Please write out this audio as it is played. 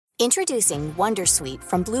Introducing Wondersuite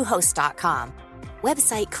from Bluehost.com.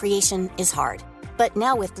 Website creation is hard, but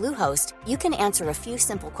now with Bluehost, you can answer a few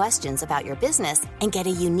simple questions about your business and get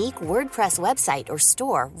a unique WordPress website or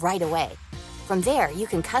store right away. From there, you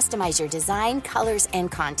can customize your design, colors,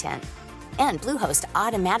 and content. And Bluehost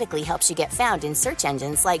automatically helps you get found in search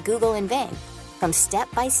engines like Google and Bing. From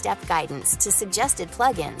step-by-step guidance to suggested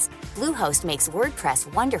plugins, Bluehost makes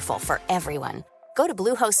WordPress wonderful for everyone. Go to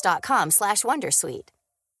bluehost.com/wondersuite.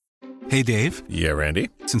 Hey, Dave. Yeah, Randy.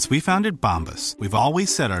 Since we founded Bombas, we've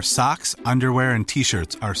always said our socks, underwear, and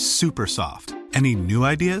T-shirts are super soft. Any new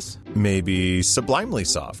ideas? Maybe sublimely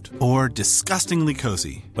soft. Or disgustingly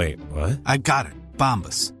cozy. Wait, what? I got it.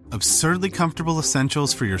 Bombas. Absurdly comfortable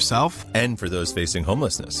essentials for yourself and for those facing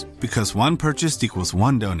homelessness. Because one purchased equals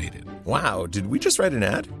one donated. Wow, did we just write an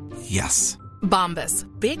ad? Yes. Bombas.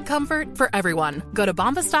 Big comfort for everyone. Go to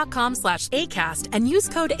bombas.com/ACAST and use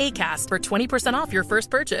code ACAST for 20% off your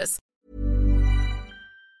first purchase.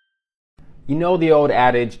 You know the old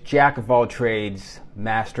adage, jack of all trades,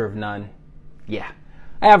 master of none? Yeah,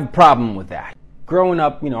 I have a problem with that. Growing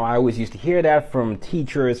up, I always used to hear that from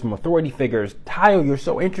teachers, from authority figures. Tayo, you're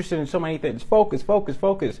so interested in so many things. Focus, focus,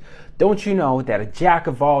 focus. Don't you know that a jack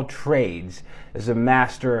of all trades is a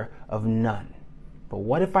master of none? But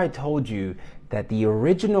what if I told you that the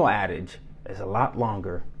original adage is a lot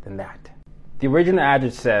longer than that? The original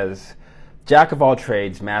adage says, jack of all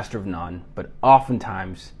trades, master of none, but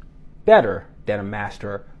oftentimes better than a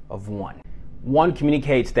master of one. One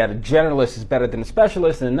communicates that a generalist is better than a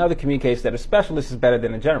specialist, and another communicates that a specialist is better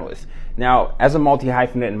than a generalist. Now, as a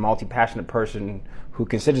multi-hyphenate and multi-passionate person who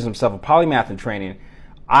considers himself a polymath in training,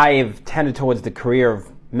 I have tended towards the career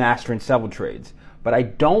of mastering several trades. But I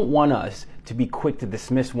don't want us to be quick to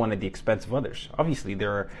dismiss one at the expense of others. Obviously,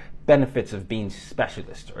 there are benefits of being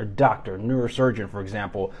specialist or doctor, neurosurgeon, for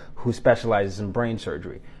example, who specializes in brain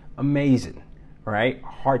surgery. Amazing, right?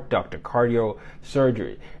 Heart doctor, cardio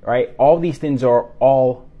surgery, right? All these things are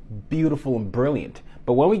all beautiful and brilliant.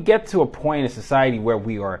 But when we get to a point in society where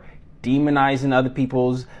we are demonizing other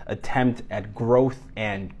people's attempt at growth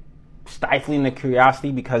and stifling their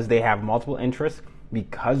curiosity because they have multiple interests,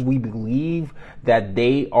 because we believe that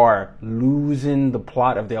they are losing the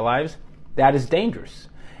plot of their lives, that is dangerous.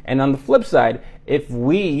 And on the flip side, if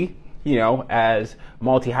we, as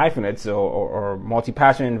multi-hyphenates or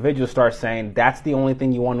multi-passionate individuals start saying that's the only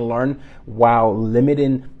thing you want to learn while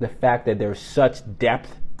limiting the fact that there's such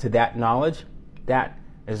depth to that knowledge, that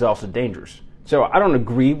is also dangerous. So I don't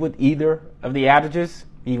agree with either of the adages,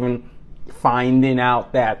 even finding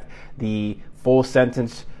out that the full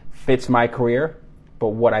sentence fits my career.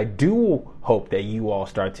 But what I do hope that you all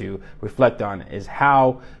start to reflect on is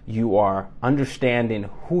how you are understanding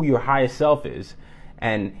who your highest self is.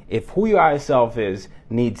 And if who your highest self is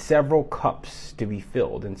needs several cups to be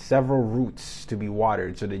filled and several roots to be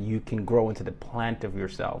watered so that you can grow into the plant of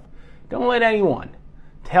yourself, don't let anyone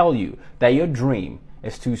tell you that your dream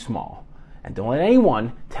is too small. And don't let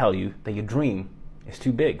anyone tell you that your dream is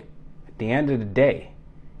too big. At the end of the day,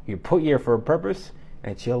 you're put here for a purpose,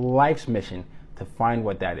 and it's your life's mission to find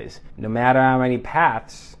what that is. No matter how many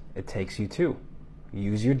paths it takes you to,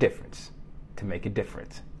 use your difference to make a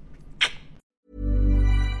difference.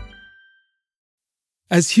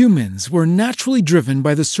 As humans, we're naturally driven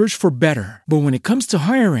by the search for better. But when it comes to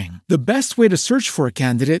hiring, the best way to search for a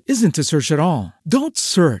candidate isn't to search at all. Don't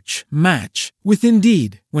search, match with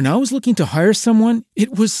Indeed. When I was looking to hire someone,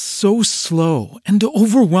 it was so slow and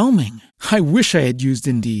overwhelming. I wish I had used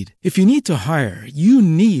Indeed. If you need to hire, you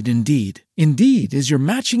need Indeed. Indeed is your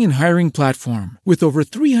matching and hiring platform with over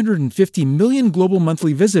 350 million global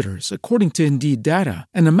monthly visitors, according to Indeed data,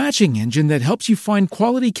 and a matching engine that helps you find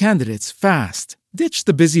quality candidates fast. Ditch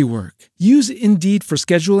the busy work. Use Indeed for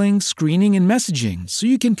scheduling, screening, and messaging so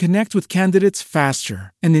you can connect with candidates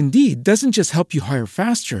faster. And Indeed doesn't just help you hire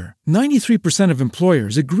faster. 93% of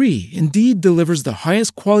employers agree Indeed delivers the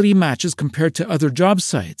highest quality matches compared to other job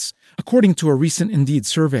sites, according to a recent Indeed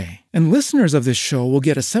survey. And listeners of this show will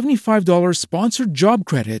get a $75 sponsored job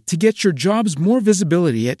credit to get your jobs more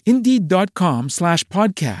visibility at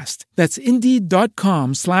Indeed.com/podcast. That's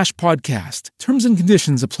Indeed.com/podcast. Terms and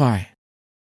conditions apply.